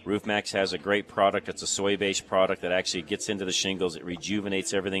on. RoofMax has a great product. It's a soy-based product that actually gets into the shingles. It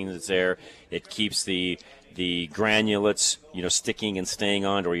rejuvenates everything that's there. It keeps the granulates, sticking and staying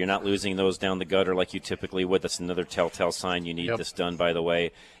on, or you're not losing those down the gutter like you typically would. That's another telltale sign you need this done, by the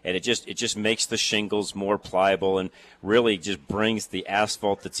way. And it just makes the shingles more pliable and really just brings the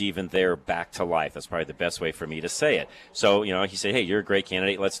asphalt that's even there back to life. That's probably the best way for me to say it. So, he said, hey, you're a great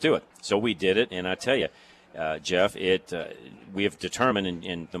candidate. Let's do it. So we did it, and I tell you, Jeff, we have determined,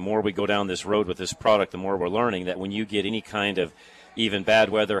 and the more we go down this road with this product, the more we're learning that when you get any kind of even bad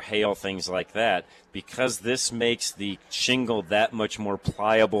weather, hail, things like that, because this makes the shingle that much more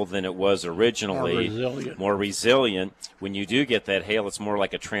pliable than it was originally, more resilient. When you do get that hail, it's more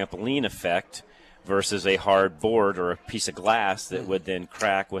like a trampoline effect versus a hard board or a piece of glass that would then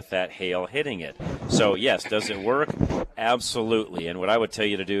crack with that hail hitting it. So, yes, does it work? Absolutely. And what I would tell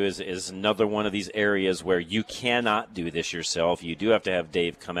you to do is another one of these areas where you cannot do this yourself. You do have to have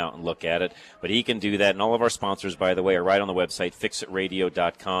Dave come out and look at it, but he can do that. And all of our sponsors, by the way, are right on the website,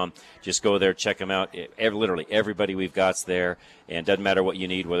 fixitradio.com. Just go there, check them out. Literally everybody we've got's there. And it doesn't matter what you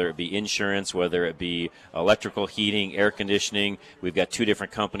need, whether it be insurance, whether it be electrical, heating, air conditioning. We've got 2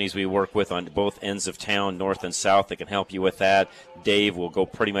 different companies we work with on both ends of town, north and south, that can help you with that. Dave will go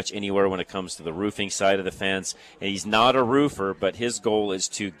pretty much anywhere when it comes to the roofing side of the fence. And he's not a roofer, but his goal is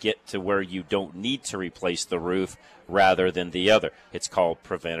to get to where you don't need to replace the roof rather than the other. It's called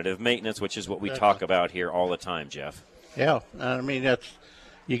preventative maintenance, which is what we talk about here all the time, Jeff. Yeah, I mean,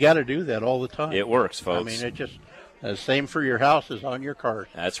 you got to do that all the time. It works, folks. I mean, it just... same for your house as on your cars.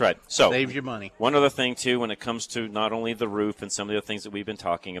 That's right. So saves you money. One other thing, too, when it comes to not only the roof and some of the other things that we've been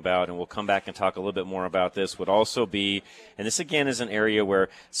talking about, and we'll come back and talk a little bit more about this, would also be, and this, again, is an area where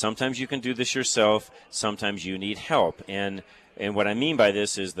sometimes you can do this yourself, sometimes you need help. And what I mean by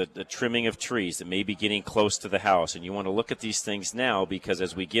this is the trimming of trees that may be getting close to the house. And you want to look at these things now because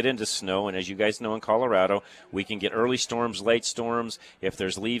as we get into snow, and as you guys know in Colorado, we can get early storms, late storms. If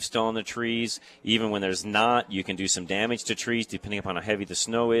there's leaves still on the trees, even when there's not, you can do some damage to trees depending upon how heavy the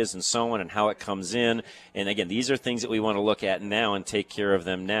snow is and so on and how it comes in. And, again, these are things that we want to look at now and take care of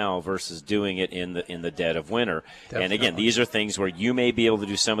them now versus doing it in the dead of winter. Definitely. And, again, these are things where you may be able to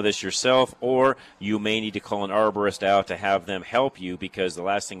do some of this yourself, or you may need to call an arborist out to have them help you, because the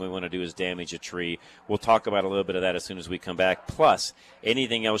last thing we want to do is damage a tree. We'll talk about a little bit of that as soon as we come back. Plus,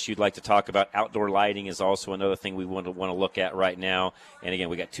 anything else you'd like to talk about. Outdoor lighting is also another thing we want to look at right now. And again,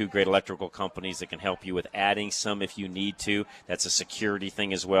 we got 2 great electrical companies that can help you with adding some if you need to. That's a security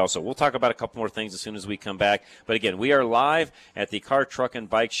thing as well. So we'll talk about a couple more things as soon as we come back. But again, we are live at the Car, Truck, and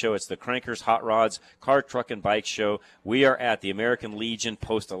Bike Show. It's the Crankers Hot Rods Car, Truck, and Bike Show. We are at the American Legion,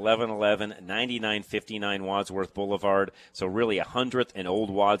 Post 1111, 9959 Wadsworth Boulevard. So really 100th and Old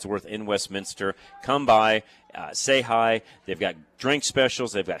Wadsworth in Westminster. Come by, say hi. They've got drink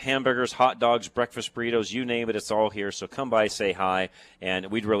specials. They've got hamburgers, hot dogs, breakfast burritos, you name it. It's all here. So come by, say hi, and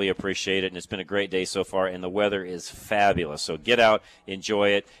we'd really appreciate it. And it's been a great day so far, and the weather is fabulous. So get out, enjoy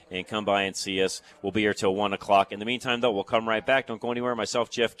it, and come by and see us. We'll be here till 1 o'clock. In the meantime, though, we'll come right back. Don't go anywhere. Myself,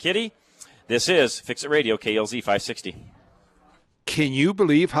 Jeff Kitty. This is Fix It Radio, KLZ 560. Can you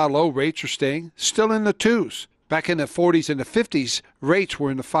believe how low rates are staying? Still in the 2s. Back in the 40s and the 50s, rates were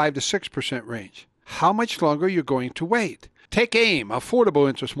in the 5 to 6% range. How much longer are you going to wait? Take AIM, Affordable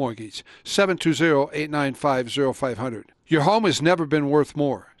Interest Mortgage, 720-895-0500. Your home has never been worth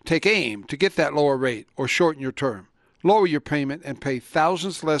more. Take AIM to get that lower rate or shorten your term. Lower your payment and pay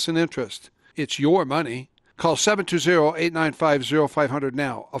thousands less in interest. It's your money. Call 720-895-0500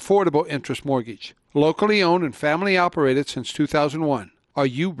 now. Affordable Interest Mortgage. Locally owned and family operated since 2001. Are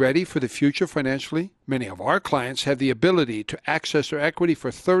you ready for the future financially? Many of our clients have the ability to access their equity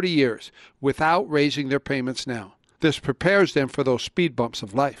for 30 years without raising their payments now. This prepares them for those speed bumps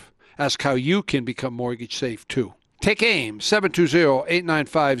of life. Ask how you can become mortgage safe too. Take AIM,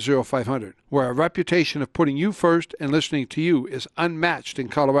 720-895-0500, where a reputation of putting you first and listening to you is unmatched in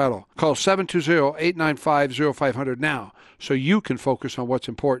Colorado. Call 720-895-0500 now so you can focus on what's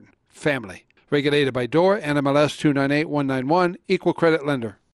important, family. Regulated by DOR, NMLS 298191, Equal Credit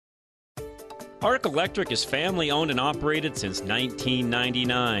Lender. Arc Electric is family-owned and operated since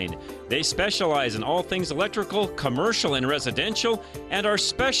 1999. They specialize in all things electrical, commercial, and residential, and are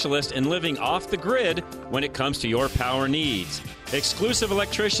specialists in living off the grid when it comes to your power needs. Exclusive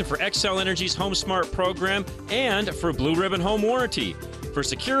electrician for Xcel Energy's Home Smart program and for Blue Ribbon Home Warranty. For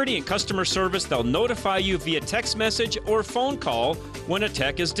security and customer service, they'll notify you via text message or phone call when a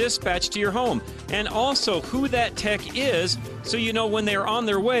tech is dispatched to your home, and also who that tech is so you know when they're on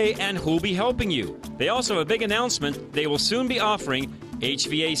their way and who'll be helping you. They also have a big announcement. They will soon be offering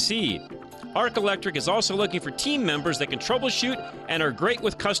HVAC. Arc Electric is also looking for team members that can troubleshoot and are great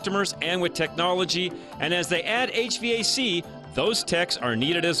with customers and with technology. And as they add HVAC, those techs are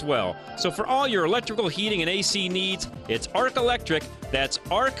needed as well. So for all your electrical, heating, and AC needs, it's Arc Electric. That's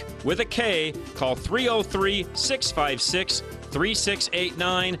Arc with a K. Call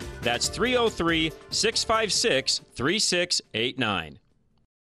 303-656-3689. That's 303-656-3689.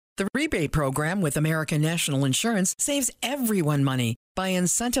 The rebate program with American National Insurance saves everyone money by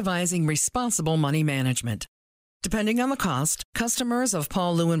incentivizing responsible money management. Depending on the cost, customers of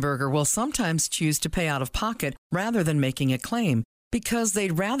Paul Leuenberger will sometimes choose to pay out of pocket rather than making a claim because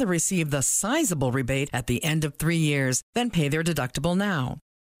they'd rather receive the sizable rebate at the end of 3 years than pay their deductible now.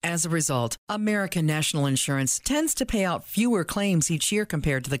 As a result, American National Insurance tends to pay out fewer claims each year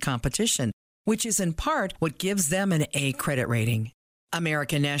compared to the competition, which is in part what gives them an A credit rating.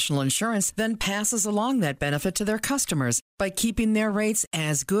 American National Insurance then passes along that benefit to their customers by keeping their rates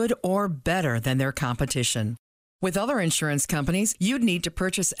as good or better than their competition. With other insurance companies, you'd need to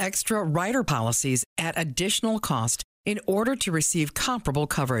purchase extra rider policies at additional cost in order to receive comparable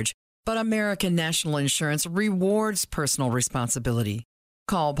coverage. But American National Insurance rewards personal responsibility.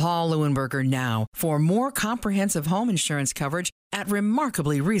 Call Paul Leuenberger now for more comprehensive home insurance coverage at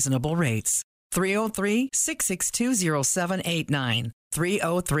remarkably reasonable rates. 303-662-0789.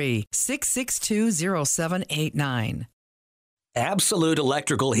 303-662-0789. Absolute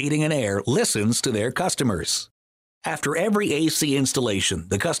Electrical Heating and Air listens to their customers. After every AC installation,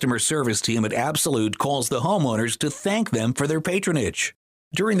 the customer service team at Absolute calls the homeowners to thank them for their patronage.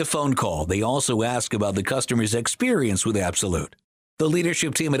 During the phone call, they also ask about the customer's experience with Absolute. The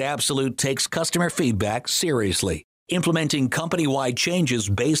leadership team at Absolute takes customer feedback seriously, implementing company-wide changes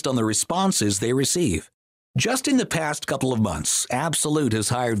based on the responses they receive. Just in the past couple of months, Absolute has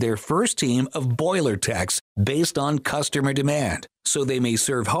hired their first team of boiler techs based on customer demand, so they may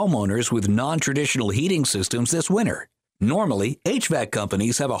serve homeowners with non-traditional heating systems this winter. Normally, HVAC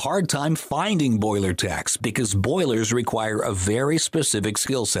companies have a hard time finding boiler techs because boilers require a very specific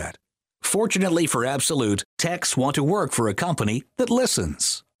skill set. Fortunately for Absolute, techs want to work for a company that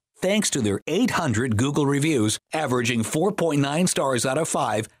listens. Thanks to their 800 Google reviews, averaging 4.9 stars out of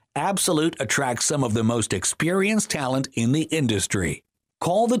 5, Absolute attracts some of the most experienced talent in the industry.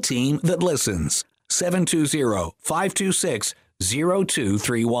 Call the team that listens.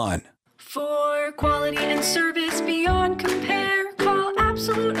 720-526-0231. For quality and service beyond compare, call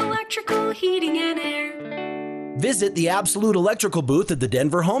Absolute Electrical Heating and Air. Visit the Absolute Electrical booth at the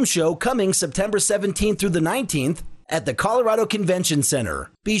Denver Home Show coming September 17th through the 19th at the Colorado Convention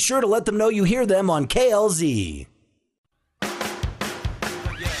Center. Be sure to let them know you hear them on KLZ.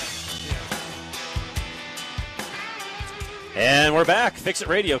 And we're back. Fix It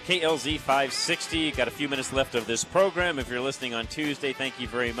Radio, KLZ 560. Got a few minutes left of this program. If you're listening on Tuesday, thank you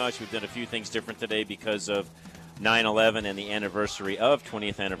very much. We've done a few things different today because of 9/11 and the anniversary of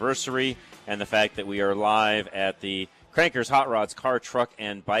 20th anniversary and the fact that we are live at the Crankers Hot Rods Car, Truck,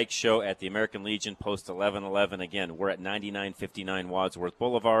 and Bike Show at the American Legion Post 1111. Again, we're at 9959 Wadsworth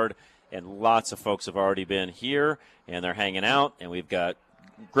Boulevard, and lots of folks have already been here, and they're hanging out, and we've got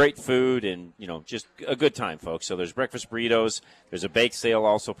great food and, just a good time, folks. So there's breakfast burritos. There's a bake sale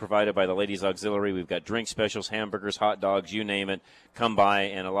also provided by the Ladies Auxiliary. We've got drink specials, hamburgers, hot dogs, you name it. Come by,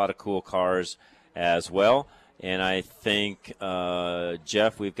 and a lot of cool cars as well. And I think,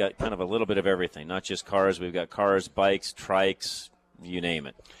 Jeff, we've got kind of a little bit of everything, not just cars. We've got cars, bikes, trikes, you name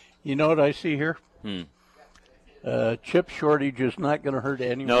it. You know what I see here? Chip shortage is not going to hurt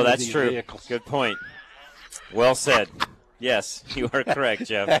anyone. No, that's true. Vehicles. Good point. Well said. Yes, you are correct,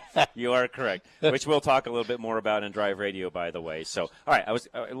 Jeff. You are correct, which we'll talk a little bit more about in Drive Radio, by the way. So, all right,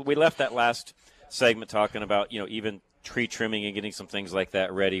 we left that last segment talking about, even tree trimming and getting some things like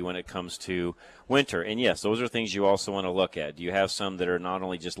that ready when it comes to winter. And, yes, those are things you also want to look at. Do you have some that are not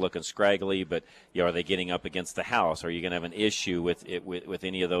only just looking scraggly, but are they getting up against the house? Are you going to have an issue with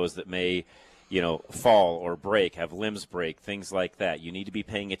any of those that may fall or break, have limbs break, things like that? You need to be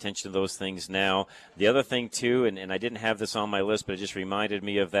paying attention to those things now. The other thing, too, and I didn't have this on my list, but it just reminded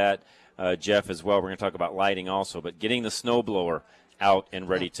me of that, Jeff, as well. We're going to talk about lighting also, but getting the snowblower out and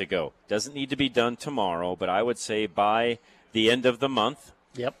ready to go. Doesn't need to be done tomorrow, but I would say by the end of the month,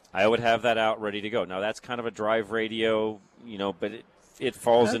 I would have that out ready to go. Now, that's kind of a Drive Radio, but it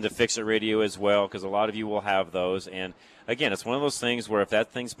falls into Fix It Radio as well, because a lot of you will have those. And again, it's one of those things where if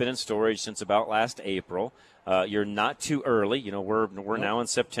that thing's been in storage since about last April, you're not too early. We're now in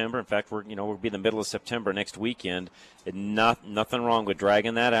September. In fact, we'll be in the middle of September next weekend. And nothing wrong with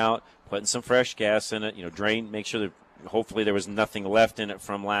dragging that out, putting some fresh gas in it. Drain. Make sure the hopefully there was nothing left in it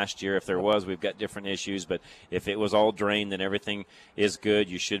from last year. If there was, we've got different issues. But if it was all drained, then everything is good.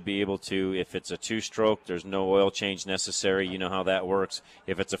 You should be able to. If it's a 2-stroke, there's no oil change necessary. You know how that works.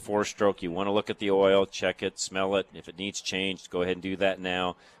 If it's a 4-stroke, you want to look at the oil, check it, smell it. If it needs changed, go ahead and do that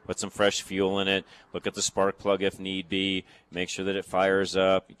now. Put some fresh fuel in it. Look at the spark plug if need be. Make sure that it fires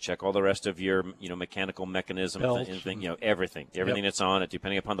up. You check all the rest of your, mechanical mechanism, everything that's on it,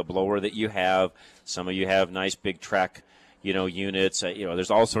 depending upon the blower that you have. Some of you have nice big track, units.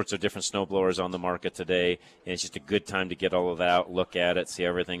 There's all sorts of different snow blowers on the market today, and it's just a good time to get all of that out, look at it, see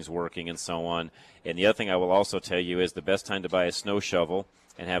everything's working, and so on. And the other thing I will also tell you is the best time to buy a snow shovel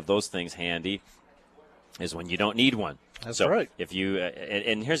and have those things handy is when you don't need one. That's right. If you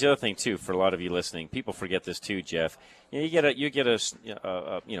and here's the other thing too, for a lot of you listening, people forget this too, Jeff. You get a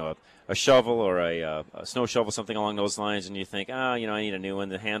shovel or a snow shovel, something along those lines, and you think, I need a new one.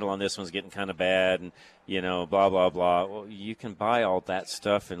 The handle on this one's getting kind of bad, and blah blah blah. Well, you can buy all that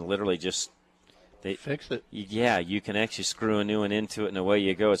stuff and literally just fix it. Yeah, you can actually screw a new one into it, and away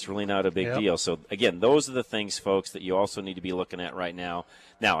you go. It's really not a big deal. So again, those are the things, folks, that you also need to be looking at right now.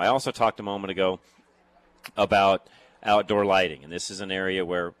 Now, I also talked a moment ago about outdoor lighting, and this is an area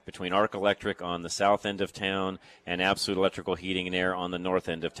where between Arc Electric on the south end of town and Absolute Electrical Heating and Air on the north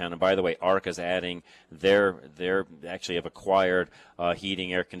end of town. And by the way, Arc is adding they actually have acquired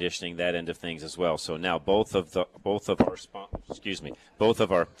heating, air conditioning, that end of things as well. So now both of our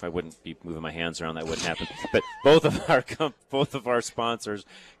if I wouldn't be moving my hands around, that wouldn't happen. But both of our sponsors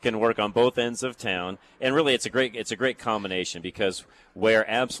can work on both ends of town, and really it's a great combination, because where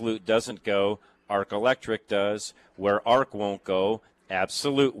Absolute doesn't go, Arc Electric does. Where Arc won't go,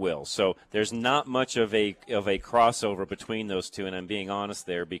 Absolute will. So there's not much of a crossover between those two, and I'm being honest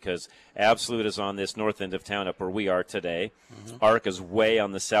there, because Absolute is on this north end of town up where we are today. Mm-hmm. Arc is way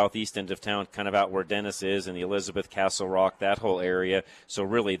on the southeast end of town, kind of out where Dennis is and the Elizabeth, Castle Rock, that whole area. So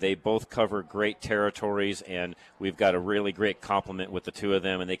really they both cover great territories, and we've got a really great complement with the two of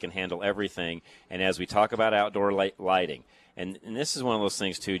them, and they can handle everything. And as we talk about outdoor lighting, and this is one of those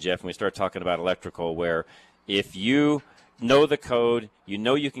things too, Jeff, when we start talking about electrical, where if you know the code,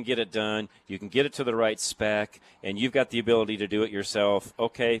 you can get it done, you can get it to the right spec, and you've got the ability to do it yourself,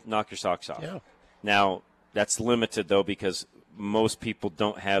 okay, knock your socks off. Yeah. Now, that's limited, though, because most people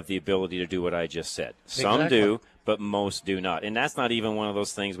don't have the ability to do what I just said. Some do, but most do not. And that's not even one of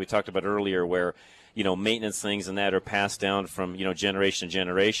those things we talked about earlier where, maintenance things and that are passed down from, generation to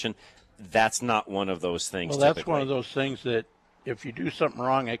generation. That's not one of those things. Well, that's one of those things that if you do something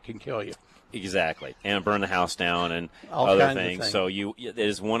wrong, it can kill you. Exactly, and burn the house down and all other things. So it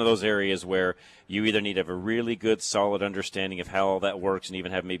is one of those areas where you either need to have a really good, solid understanding of how all that works and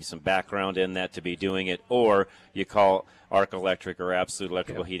even have maybe some background in that to be doing it, or you call Arc Electric or Absolute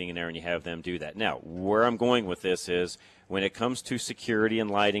Electrical Heating and Air and you have them do that. Now, where I'm going with this is when it comes to security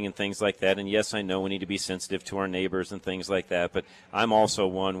and lighting and things like that, and yes, I know we need to be sensitive to our neighbors and things like that, but I'm also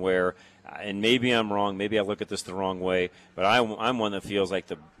one where, and maybe I'm wrong, maybe I look at this the wrong way, but I'm one that feels like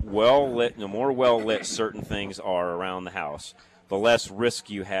the more well-lit certain things are around the house, the less risk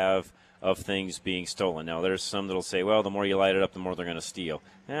you have of things being stolen. Now, there's some that will say, well, the more you light it up, the more they're going to steal.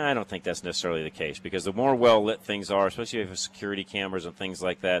 I don't think that's necessarily the case, because the more well-lit things are, especially if you have security cameras and things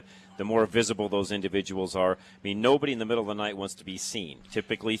like that, the more visible those individuals are. I mean, nobody in the middle of the night wants to be seen.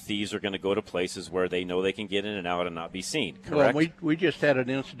 Typically, thieves are going to go to places where they know they can get in and out and not be seen, correct? Well, we just had an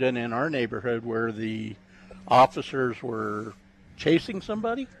incident in our neighborhood where the officers were chasing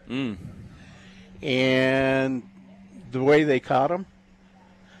somebody, and the way they caught them,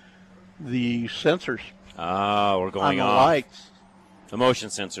 the sensors were going on off. The lights. The motion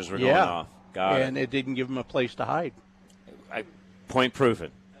sensors were going off. Got it. And it didn't give them a place to hide. Point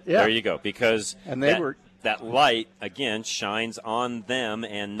proven. Yeah. There you go. Because and that light, again, shines on them,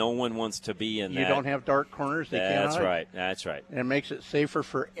 and no one wants to be in that. You don't have dark corners. They can't hide. That's right. And it makes it safer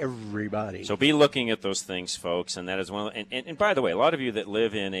for everybody. So be looking at those things, folks, and that is one. And by the way, a lot of you that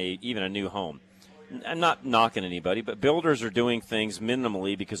live in even a new home, I'm not knocking anybody, but builders are doing things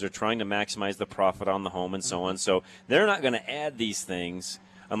minimally because they're trying to maximize the profit on the home and so on. So they're not going to add these things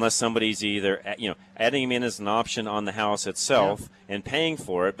unless somebody's either, adding them in as an option on the house itself and paying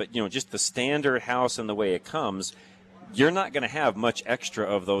for it. But, just the standard house and the way it comes, you're not going to have much extra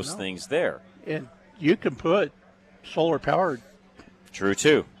of those things there. And you can put solar-powered. True,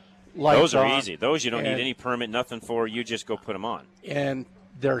 too. Those are easy. Those you don't need any permit, nothing for. You just go put them on. And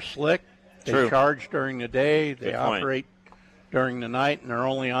they're slick. They True. Charge during the day. They Good point. operate during the night, and they're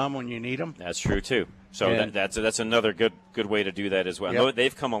only on when you need them. That's true too. So that's another good way to do that as well. Yep.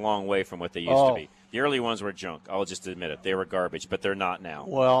 They've come a long way from what they used to be. The early ones were junk. I'll just admit it. They were garbage, but they're not now.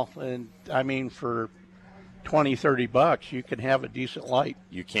 Well, and I mean, for $20-30, you can have a decent light.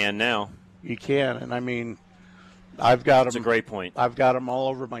 You can now. You can, and I mean, I've got them. That's a great point. I've got them all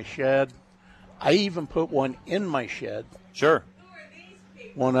over my shed. I even put one in my shed. Sure.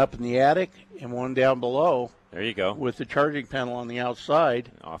 One up in the attic and one down below. There you go. With the charging panel on the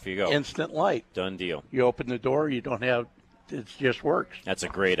outside. Off you go. Instant light. Done deal. You open the door, you don't have, it just works. That's a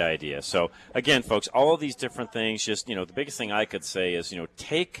great idea. So, again, folks, all of these different things, just, the biggest thing I could say is,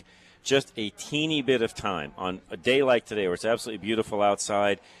 take just a teeny bit of time on a day like today where it's absolutely beautiful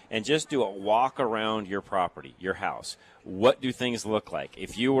outside and just do a walk around your property, your house. What do things look like?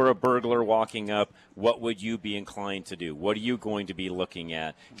 If you were a burglar walking up, what would you be inclined to do? What are you going to be looking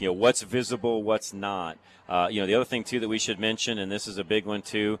at? What's visible, what's not? The other thing, too, that we should mention, and this is a big one,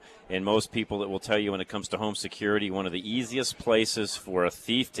 too, and most people that will tell you when it comes to home security, one of the easiest places for a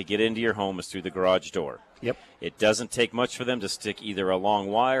thief to get into your home is through the garage door. Yep. It doesn't take much for them to stick either a long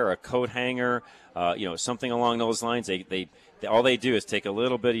wire, a coat hanger, something along those lines. They all they do is take a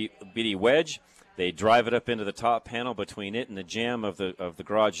little bitty wedge. They drive it up into the top panel between it and the jamb of the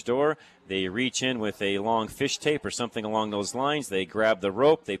garage door. They reach in with a long fish tape or something along those lines. They grab the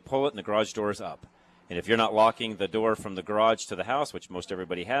rope, they pull it, and the garage door is up. And if you're not locking the door from the garage to the house, which most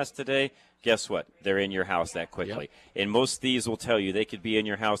everybody has today, guess what? They're in your house that quickly. Yep. And most thieves will tell you they could be in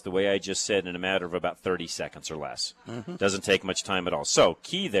your house the way I just said in a matter of about 30 seconds or less. Mm-hmm. Doesn't take much time at all. So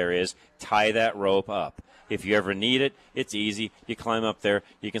key there is tie that rope up. If you ever need it, it's easy. You climb up there.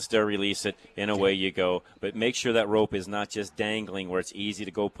 You can still release it, and away you go. But make sure that rope is not just dangling where it's easy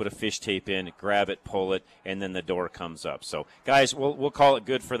to go put a fish tape in, grab it, pull it, and then the door comes up. So, guys, we'll call it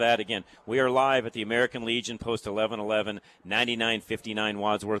good for that. Again, we are live at the American Legion, Post 1111, 9959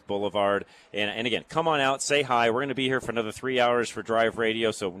 Wadsworth Boulevard. And again, come on out, say hi. We're going to be here for another 3 hours for Drive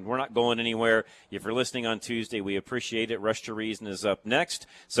Radio, so we're not going anywhere. If you're listening on Tuesday, we appreciate it. Rush to Reason is up next.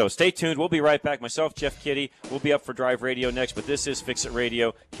 So stay tuned. We'll be right back. Myself, Jeff Kitty. We'll be up for Drive Radio next, but this is Fix It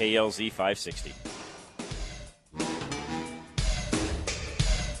Radio, KLZ 560.